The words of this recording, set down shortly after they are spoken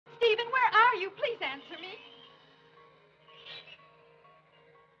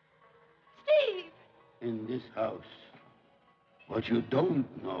in this house. What you don't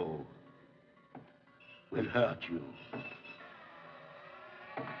know will hurt you.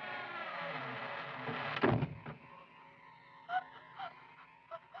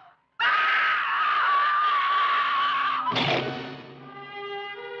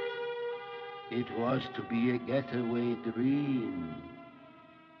 It was to be a getaway dream.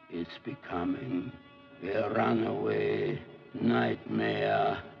 It's becoming a runaway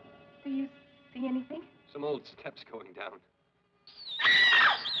nightmare. Do you see anything? Some old steps going down.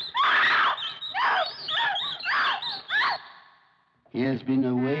 He has been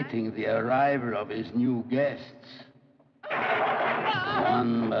awaiting the arrival of his new guests.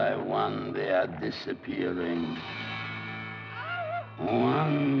 One by one, they are disappearing.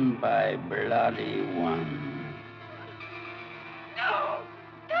 One by bloody one. No!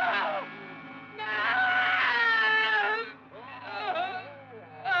 No!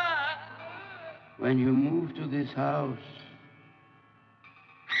 When you move to this house,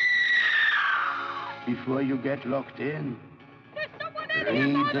 before you get locked in, There's someone in here,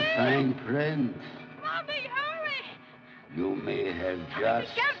 read Mommy! the fine print. Mommy, hurry! You may have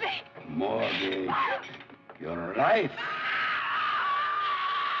just Get me! mortgaged your life.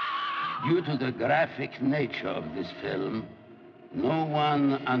 Due to the graphic nature of this film, no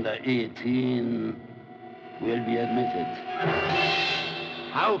one under 18 will be admitted.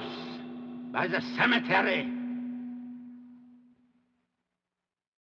 House by the cemetery.